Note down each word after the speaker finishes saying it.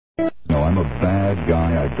I'm a bad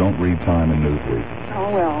guy. I don't read Time and Newsweek.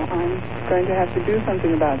 Oh, well, I'm going to have to do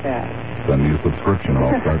something about that. Send me a subscription and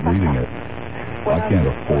I'll start reading it. I can't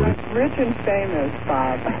afford it. Rich and famous,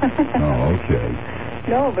 Bob. Oh, okay.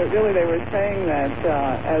 No, but really they were saying that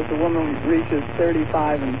as a woman reaches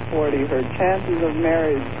 35 and 40, her chances of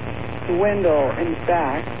marriage dwindle. In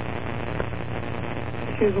fact,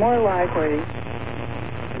 she's more likely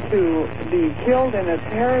to be killed in a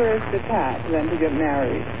terrorist attack than to get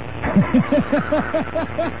married.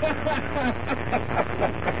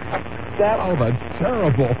 Oh, that's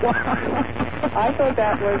terrible. I thought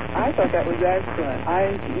that was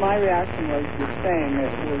excellent. My reaction was the same.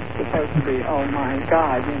 It was supposed to be, oh my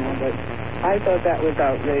God, but I thought that was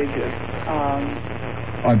outrageous.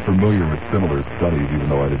 I'm familiar with similar studies, even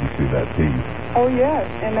though I didn't see that piece. Oh yes,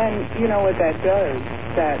 and then you know what that does?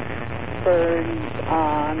 That spurs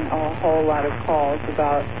on a whole lot of calls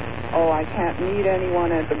about, oh, I can't meet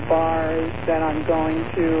anyone at the bars that I'm going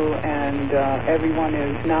to, and everyone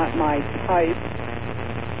is not my type.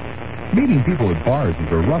 Meeting people at bars is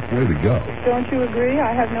a rough way to go. Don't you agree?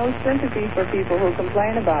 I have no sympathy for people who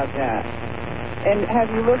complain about that. And have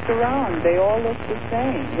you looked around? They all look the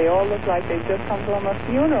same. They all look like they've just come from a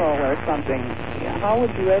funeral or something. How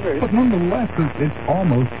would you ever... But nonetheless, it's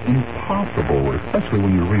almost impossible, especially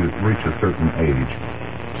when you reach a certain age,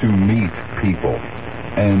 to meet people.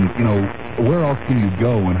 And, where else can you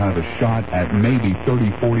go and have a shot at maybe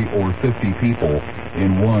 30, 40, or 50 people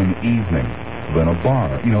in one evening than a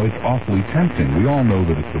bar? It's awfully tempting. We all know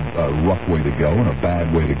that it's a rough way to go and a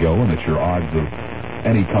bad way to go, and that your odds of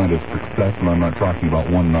any kind of success, and I'm not talking about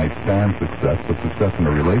one-night stand success, but success in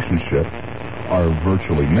a relationship, are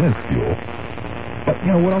virtually minuscule. But,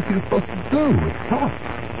 what else are you supposed to do? It's tough.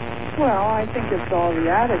 Well, I think it's all the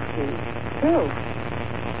attitude, too.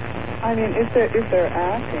 I mean, if they're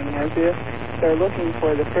acting as if they're looking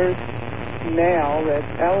for the first male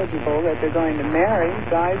that's eligible that they're going to marry,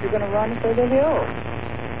 guys are going to run for the hills.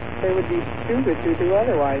 They would be stupid to do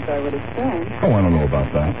otherwise, I would assume. Oh, I don't know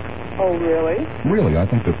about that. Oh, really? Really, I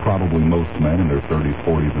think that probably most men in their 30s,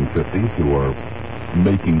 40s, and 50s who are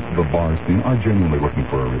making the bar scene are genuinely looking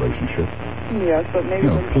for a relationship. Yes, but maybe...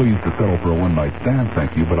 pleased to settle for a one-night stand,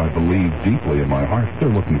 thank you, but I believe deeply in my heart they're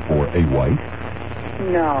looking for a wife.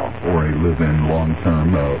 No. Or a live-in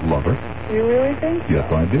long-term lover. You really think so? Yes,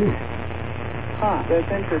 I do. Huh, that's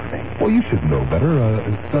interesting. Well, you should know better.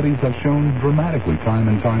 Studies have shown dramatically, time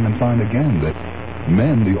and time and time again, that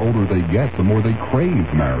men, the older they get, the more they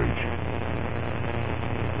crave marriage.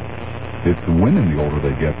 It's the women, the older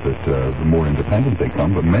they get, that the more independent they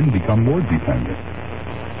come, but men become more dependent.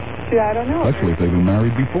 See, I don't know. Especially if they've been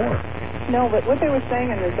married before. No, but what they were saying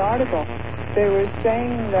in this article, they were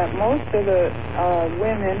saying that most of the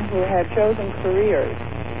women who had chosen careers,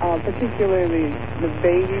 particularly the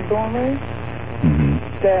baby boomers,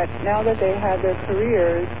 that now that they have their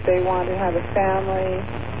careers, they want to have a family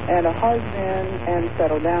and a husband and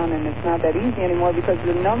settle down, and it's not that easy anymore because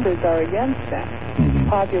the numbers are against them.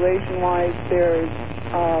 Population-wise, there's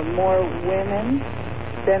more women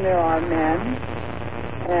than there are men,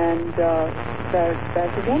 and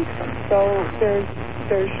that's against them. So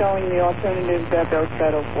they're showing the alternatives that they'll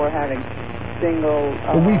settle for having single...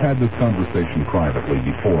 Well, we've had this conversation privately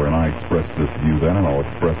before, and I expressed this view then, and I'll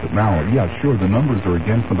express it now. Yeah, sure, the numbers are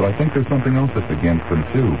against them, but I think there's something else that's against them,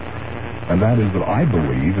 too. And that is that I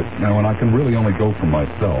believe, and I can really only go from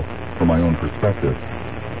myself, from my own perspective,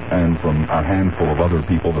 and from a handful of other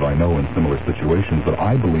people that I know in similar situations, that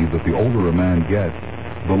I believe that the older a man gets,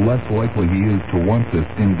 the less likely he is to want this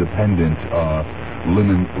independent,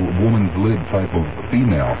 woman's lib type of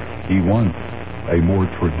female. He wants a more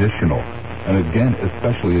traditional, and again,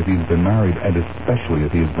 especially if he's been married, and especially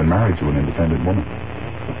if he's been married to an independent woman.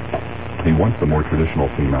 He wants the more traditional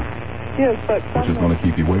female. Yes, but... Which is going to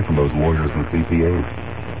keep you away from those lawyers and CPAs.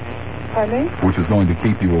 Pardon me? Which is going to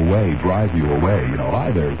keep you away, drive you away.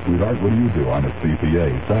 Hi there, sweetheart, what do you do? I'm a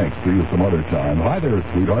CPA. Thanks, see you some other time. Hi there,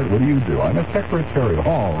 sweetheart, what do you do? I'm a secretary.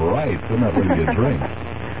 All right, send that lady a drink.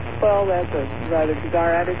 Well, that's a rather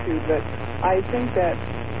bizarre attitude, but I think that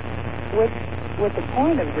what the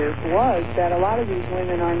point of this was that a lot of these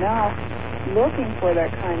women are now looking for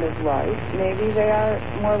that kind of life. Maybe they are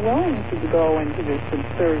more willing to go into this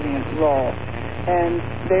subservient role. And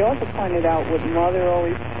they also pointed out what Mother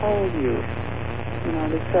always told you,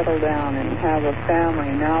 to settle down and have a family.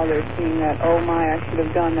 Now they're seeing that, oh my, I should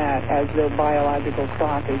have done that, as their biological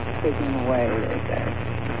clock is ticking away, they say.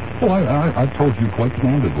 Well, I've told you quite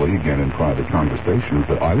candidly, again in private conversations,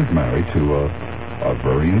 that I was married to a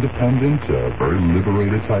very independent, very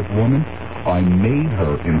liberated type woman. I made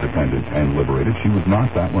her independent and liberated. She was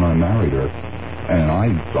not that when I married her. And I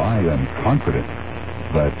am confident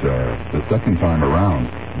that the second time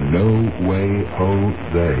around, no way,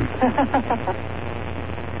 Jose.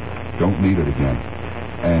 Don't need it again.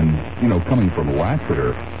 And, coming from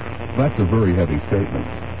Lassiter, that's a very heavy statement.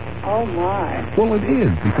 Oh, my. Well, it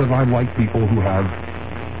is, because I like people who have,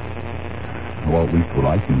 well, at least what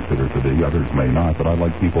I consider to be, others may not, but I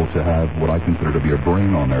like people to have what I consider to be a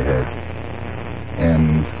brain on their head.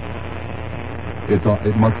 And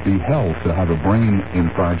it must be hell to have a brain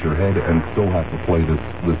inside your head and still have to play this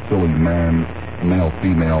silly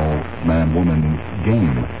male-female, man-woman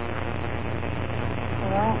game.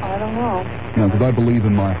 Well, I don't know. Because I believe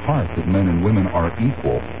in my heart that men and women are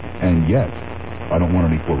equal, and yet I don't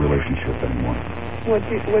want an equal relationship anymore. What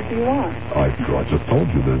do you want? I just told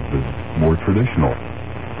you, the more traditional.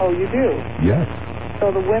 Oh, you do? Yes.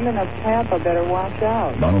 So the women of Tampa better watch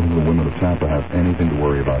out. I don't think the women of Tampa have anything to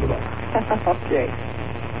worry about at all. Okay.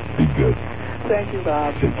 Be good. Thank you,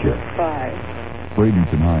 Bob. Take care. Bye.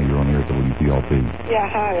 Bradenton, hi, you're on the air at WPLP. Yeah,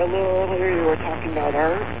 hi. A little earlier you were talking about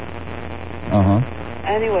art. Uh-huh.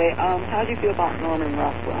 Anyway, how do you feel about Norman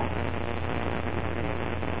Rockwell?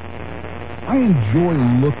 I enjoy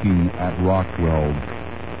looking at Rockwell's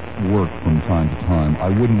work from time to time. I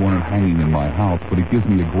wouldn't want it hanging in my house, but it gives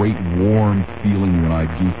me a great warm feeling when I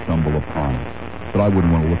do stumble upon it. But I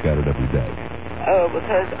wouldn't want to look at it every day. Oh,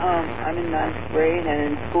 because I'm in 9th grade, and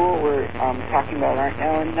in school we're talking about art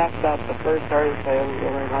now, and that's about the first artist I ever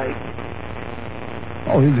really liked.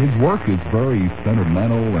 Oh, his work is very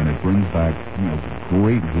sentimental, and it brings back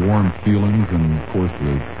great warm feelings, and of course,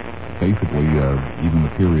 basically, even the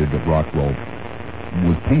period that Rockwell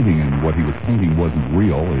was painting, and what he was painting wasn't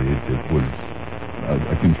real. It was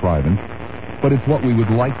a contrivance, but it's what we would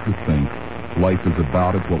like to think life is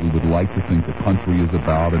about. It's what we would like to think the country is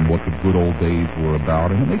about, and what the good old days were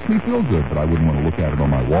about, and it makes me feel good, but I wouldn't want to look at it on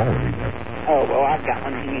my wall every day. Oh, well, I've got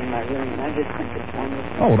one hanging in my room, and I just think it's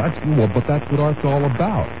wonderful. Oh, but that's what art's all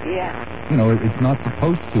about. Yeah. It's not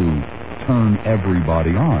supposed to turn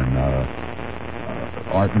everybody on.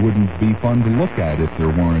 Art wouldn't be fun to look at if there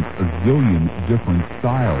weren't a zillion different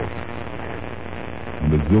styles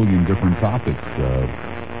and a zillion different topics.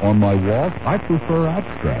 On my walls, I prefer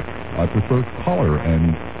abstract. I prefer color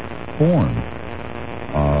and form.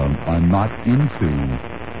 I'm not into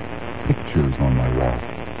pictures on my wall.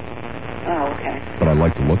 Oh, okay. But I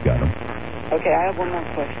like to look at them. Okay, I have one more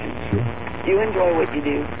question. Sure. Do you enjoy what you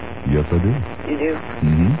do? Yes, I do. You do?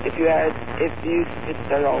 Mm-hmm. If you could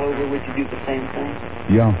start all over, would you do the same thing?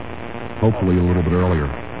 Yeah. Hopefully a little bit earlier,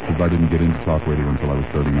 because I didn't get into talk radio until I was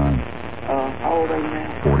 39. How old are you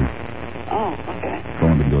now? 40. Oh, okay. I've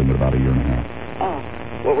only been doing it about a year and a half. Oh,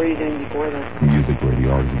 what were you doing before this? Music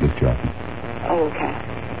radio. I was a disc jockey. Oh, okay.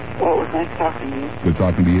 Well, it was nice talking to you. Good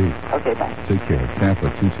talking to you. Okay, bye. Take care.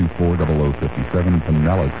 Tampa 224-0057.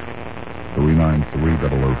 Pinellas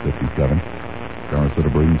 393-0057.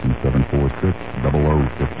 Sarasota Bradenton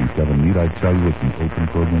 746-0057. Need I tell you it's an open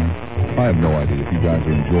program? I have no idea if you guys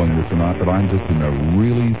are enjoying this or not, but I'm just in a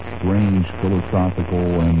really strange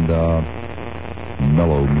philosophical and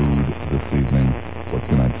mellow mood this evening. What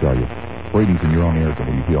can I tell you? Bradenton, you're on the air at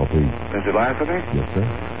WPLP. Mr. Lassiter? Yes, sir.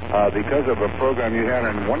 Because of a program you had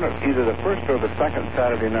on either the first or the second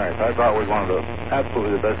Saturday night, I thought was one of the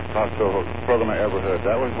absolutely the best talk show program I ever heard.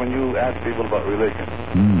 That was when you asked people about religion.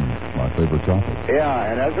 My favorite topic.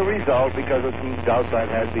 Yeah, and as a result, because of some doubts I'd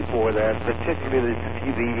had before that, particularly the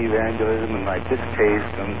TV evangelism and my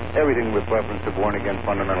distaste and everything with reference to born-again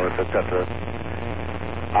fundamentalists, etc.,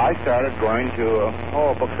 I started going to a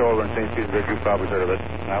bookstore over in St. Petersburg. You've probably heard of it.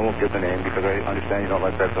 I won't give the name because I understand you don't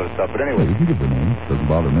like that sort of stuff. But anyway. Well, you can give the name. Doesn't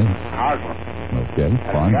bother me. Osmond. Okay,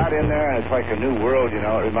 fine. I got in there, and it's like a new world, It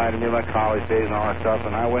reminded me of my college days and all that stuff.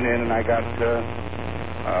 And I went in, and I got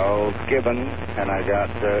Gibbon, and I got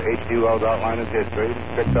H.G. Wells' Outline of History.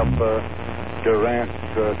 Picked up Durant's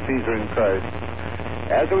Caesar in Christ.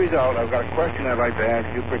 As a result, I've got a question I'd like to ask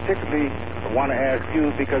you, particularly want to ask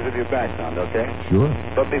you because of your background, okay? Sure.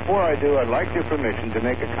 But before I do, I'd like your permission to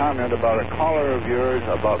make a comment about a caller of yours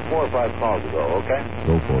about 4 or 5 calls ago, okay?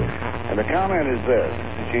 Go for it. And the comment is this.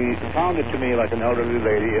 She sounded to me like an elderly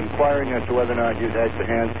lady inquiring as to whether or not you'd had your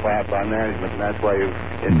hands clapped on management, and that's why you're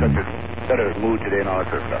in such a better mood today and all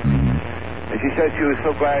that sort of stuff. And she said she was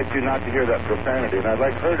so glad not to hear that profanity, and I'd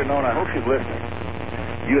like her to know, and I hope she's listening,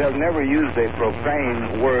 you have never used a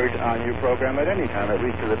profane word on your program at any time, at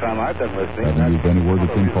least to the time I've been listening. I haven't used any word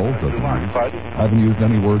that Tim Coles doesn't use. Pardon? I haven't used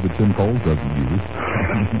any word that Tim Coles doesn't use.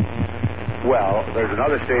 Well, there's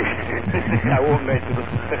another station. I won't mention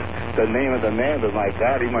the name of the man, but my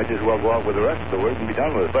God, he might just well go off with the rest of the words and be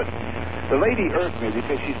done with it. But the lady irked me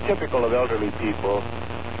because she's typical of elderly people.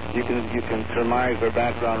 you can surmise their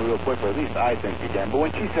background real quickly. At least I think you can. But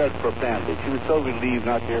when she said profanity, she was so relieved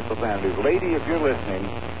not to hear profanity. Lady, if you're listening,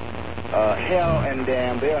 hell and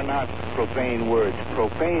damn, they are not profane words.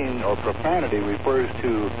 Profane or profanity refers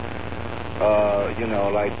to,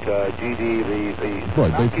 like GD, the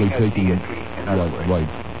right, basically taking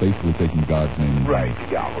basically taking God's name. Right,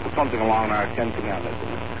 yeah, something along our Ten Commandments.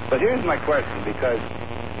 But here's my question, because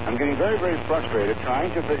I'm getting very, very frustrated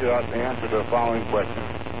trying to figure out the answer to the following question.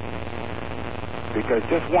 Because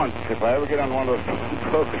just once, if I ever get on one of those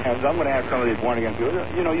programs, I'm going to have some of these born-again people.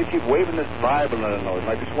 You keep waving this Bible in the nose,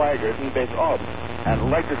 like a swagger, and they say, oh, and I'd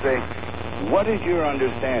like to say, what is your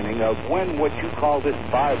understanding of when what you call this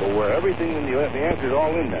Bible, where everything in the answer is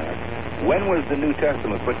all in there, when was the New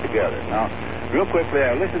Testament put together? Now, real quickly,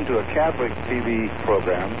 I listened to a Catholic TV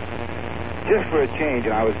program, just for a change,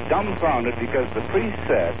 and I was dumbfounded because the priest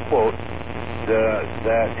said, quote,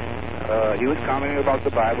 that he was commenting about the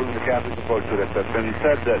Bible and the Catholic approach to it, and he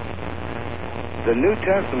said that the New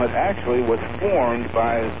Testament actually was formed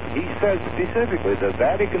by, he said specifically, the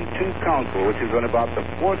Vatican II Council, which is in about the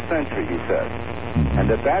 4th century, he said. And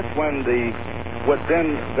that's when what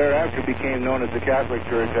then thereafter became known as the Catholic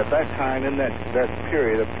Church, at that time, in that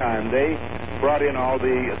period of time, they brought in all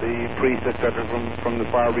the priests, etc., from the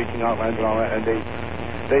far-reaching outlines and all that, and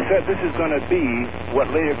they said this is going to be what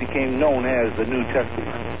later became known as the New Testament.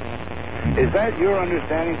 Is that your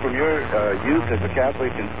understanding from your youth as a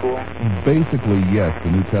Catholic in school? Basically, yes.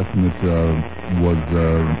 The New Testament was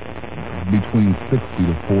between 60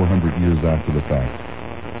 to 400 years after the fact,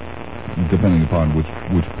 depending upon which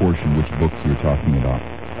portion, which books you're talking about.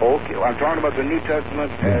 Okay, well, I'm talking about the New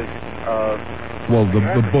Testament as... well,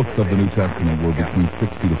 the books of the New Testament were between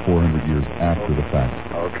 60 to 400 years after the fact.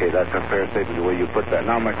 Okay, that's a fair statement the way you put that.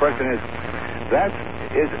 Now, my question is,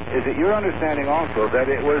 is it your understanding also that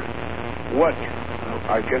it was what,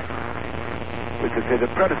 I guess, we could say the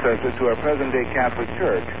predecessor to our present-day Catholic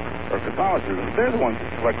Church, or Catholicism? They're the ones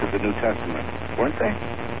that selected the New Testament, weren't they?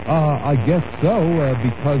 I guess so,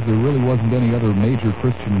 because there really wasn't any other major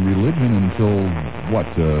Christian religion until,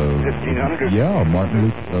 1500? Yeah, Martin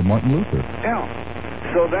Luther. Yeah.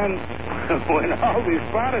 So then, when all these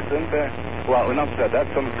Protestants, well, enough said,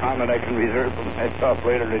 that's some comment I can reserve for myself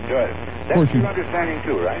later to enjoy. That's your understanding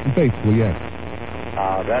too, right? Basically, yes.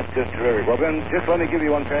 That's just terrific. Well, then, just let me give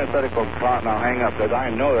you one parenthetical thought, and I'll hang up, because I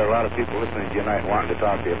know there are a lot of people listening to you tonight wanting to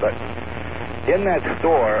talk to you. But in that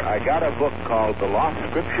store, I got a book called The Lost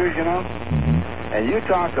Scriptures, and you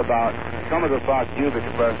talk about some of the thoughts you've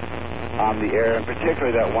expressed on the air, and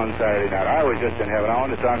particularly that one Saturday night. I was just in heaven. I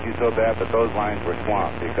wanted to talk to you so bad, but those lines were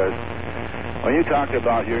swamped, because when you talked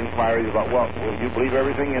about your inquiries about, well, you believe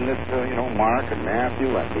everything in this, Mark and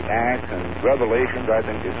Matthew and the Acts and Revelations, I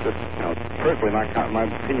think it's just, personally, my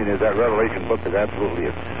opinion is that Revelation book is absolutely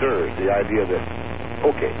absurd. The idea that,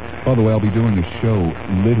 okay. By the way, I'll be doing a show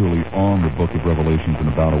literally on the book of Revelations in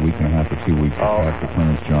about a week and a half or 2 weeks with Pastor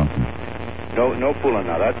Clarence Johnson. No fooling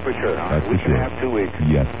now, that's for sure. That's a week for sure. and a half, 2 weeks.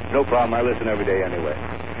 Yes. No problem, I listen every day anyway.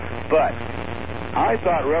 But I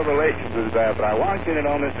thought Revelations was bad, but I want you to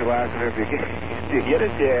know, Mr. Lassiter, if you get a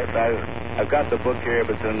chance, I've got the book here,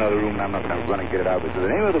 but it's in another room, and I'm not going to get it out. But the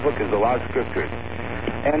name of the book is The Lost Scriptures.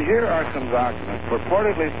 And here are some documents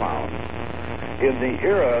purportedly found in the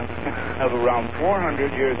era of around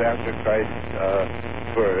 400 years after Christ's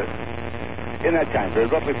birth, in that time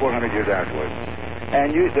period, roughly 400 years afterwards.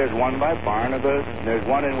 And there's one by Barnabas, and there's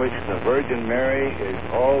one in which the Virgin Mary is,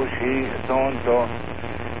 she, so-and-so.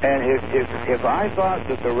 And if I thought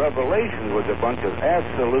that the Revelation was a bunch of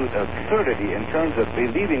absolute absurdity in terms of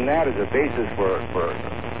believing that as a basis for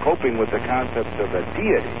coping with the concept of a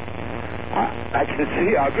deity, I can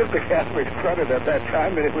see, I'll give the Catholics credit at that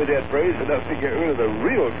time, and if we had brains enough to get rid of the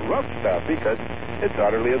real rough stuff, because it's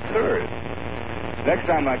utterly absurd. Next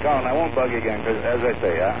time I call, and I won't bug you again, because as I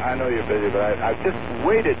say, I know you're busy, but I've just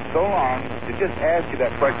waited so long to just ask you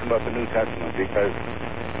that question about the New Testament, because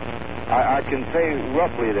I can say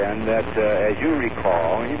roughly then that, as you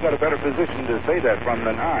recall, you've got a better position to say that from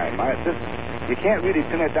than I. You can't really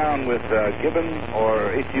pin it down with Gibbon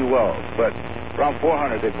or H.G. Wells, but around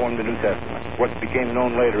 400 they formed the New Testament, what became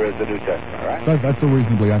known later as the New Testament, right? That's a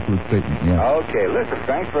reasonably accurate statement, yes. Okay, listen,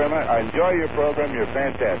 thanks very much. I enjoy your program. You're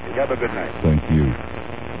fantastic. Have a good night. Thank you.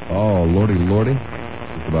 Oh, lordy.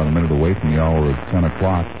 Just about a minute away from the hour of 10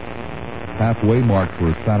 o'clock. Halfway mark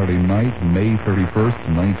for Saturday night, May 31st,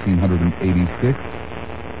 1986.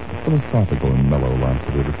 Philosophical and mellow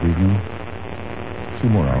Lassiter this evening. 2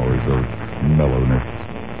 more hours of mellowness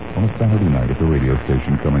on a Saturday night at the radio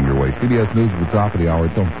station coming your way. CBS News at the top of the hour.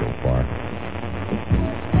 Don't go far.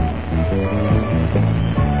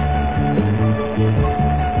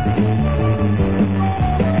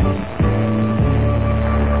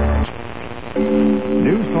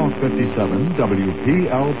 557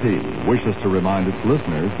 WPLP wishes to remind its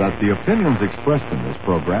listeners that the opinions expressed in this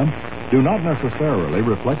program do not necessarily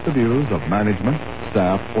reflect the views of management,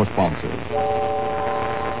 staff, or sponsors.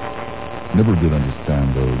 Never did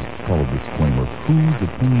understand those. It's called a disclaimer. Whose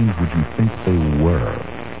opinions would you think they were?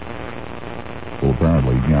 Well,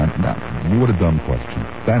 apparently, yeah, what a dumb question.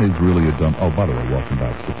 That is really a dumb... Oh, by the way, welcome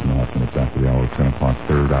back. 6.5 minutes after the hour, 10 o'clock,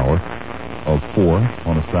 third hour of 4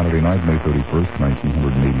 on a Saturday night, May 31st,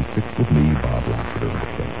 1986, with me, Bob Lassiter.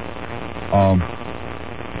 A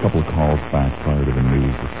couple of calls back prior to the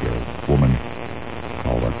news. This woman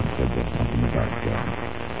called up and said something about...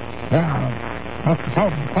 Must have told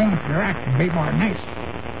them to clean up your act and be more nice.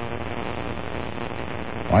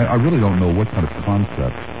 I really don't know what kind of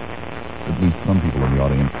concept at least some people in the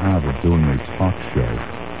audience have of doing a talk show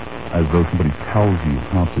as though somebody tells you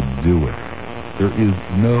how to do it. There is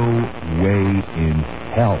no way in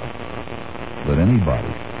hell that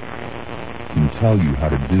anybody can tell you how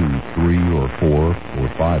to do 3 or 4 or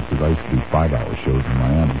 5, because I used to do 5-hour shows in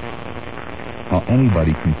Miami, how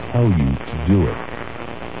anybody can tell you to do it.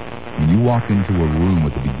 When you walk into a room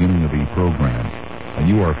at the beginning of a program and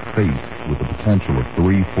you are faced with the potential of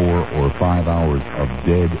 3, 4, or 5 hours of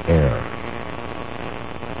dead air,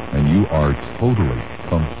 and you are totally,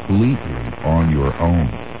 completely on your own.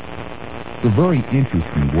 It's a very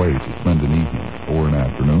interesting way to spend an evening, or an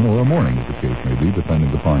afternoon, or a morning, as the case may be,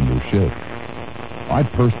 depending upon your shift. I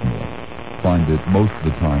personally find it most of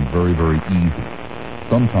the time very, very easy.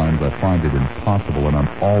 Sometimes I find it impossible, and I'm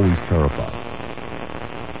always terrified.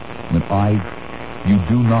 You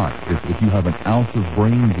do not, if you have an ounce of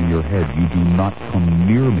brains in your head, you do not come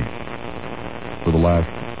near me for the last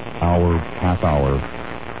hour, half hour,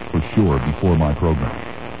 for sure, before my program.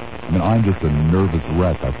 I'm just a nervous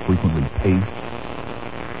wreck. I frequently pace.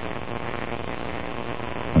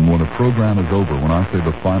 And when a program is over, when I say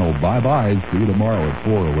the final bye-bye, see you tomorrow at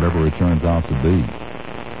 4 or whatever it turns out to be,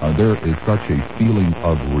 there is such a feeling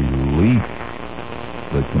of relief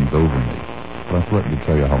that comes over me. But I threatened to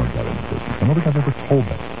tell you how I got into business. I don't think I've ever told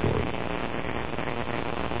that story.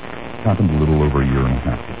 It happened a little over a year and a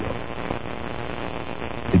half ago.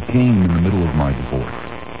 It came in the middle of my divorce.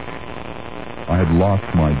 I had lost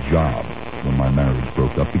my job when my marriage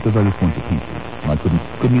broke up because I just went to pieces. And I couldn't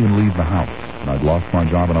even leave the house. And I'd lost my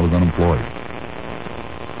job and I was unemployed.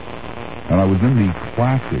 And I was in the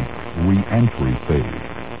classic re-entry phase.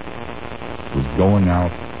 Was going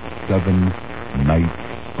out 7 nights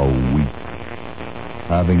a week.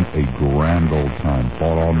 Having a grand old time.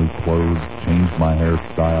 Bought all new clothes, changed my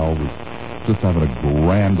hairstyle, was just having a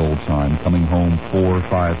grand old time. Coming home 4,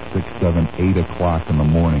 5, 6, 7, 8 o'clock in the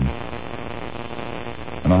morning.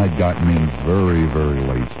 And I had gotten in very, very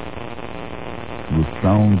late. Was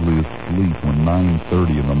soundly asleep when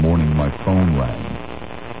 9:30 in the morning my phone rang.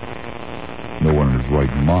 No one in his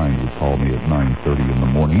right mind would call me at 9:30 in the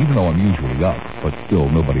morning, even though I'm usually up. But still,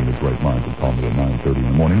 nobody in his right mind would call me at 9:30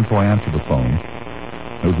 in the morning. So I answered the phone.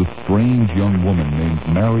 There was a strange young woman named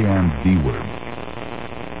Marianne Deward.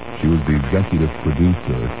 She was the executive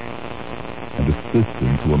producer and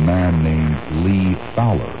assistant to a man named Lee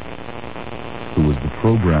Fowler, who was the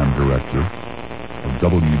program director of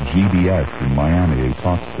WGBS in Miami, a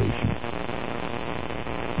talk station.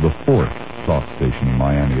 The 4th talk station in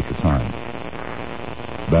Miami at the time.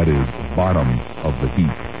 That is, bottom of the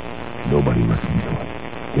heap. Nobody listened to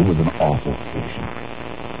it. It was an awful station.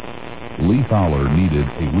 Lee Fowler needed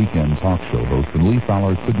a weekend talk show host, and Lee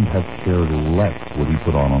Fowler couldn't have cared less what he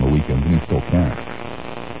put on the weekends, and he still can't.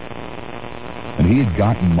 And he had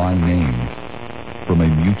gotten my name from a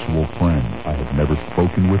mutual friend. I had never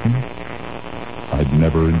spoken with him. I had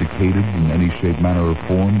never indicated in any shape, manner, or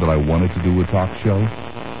form that I wanted to do a talk show.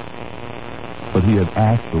 But he had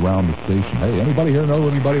asked around the station, hey, anybody here know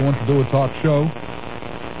anybody wants to do a talk show?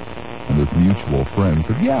 And this mutual friend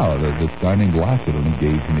said, yeah, this guy named Lassiter, and he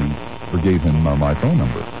gave him my phone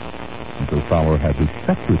number. And so Fowler had his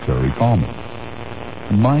secretary call me.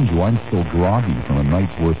 And mind you, I'm still groggy from a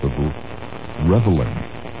night's worth of reveling.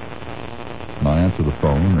 And I answer the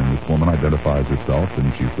phone, and this woman identifies herself,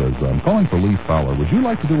 and she says, I'm calling for Lee Fowler. Would you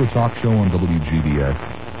like to do a talk show on WGBS?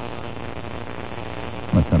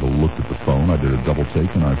 And I kind of looked at the phone. I did a double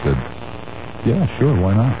take, and I said, yeah, sure,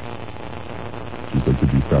 why not? She said,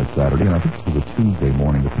 could you start Saturday? And I think this was a Tuesday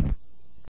morning.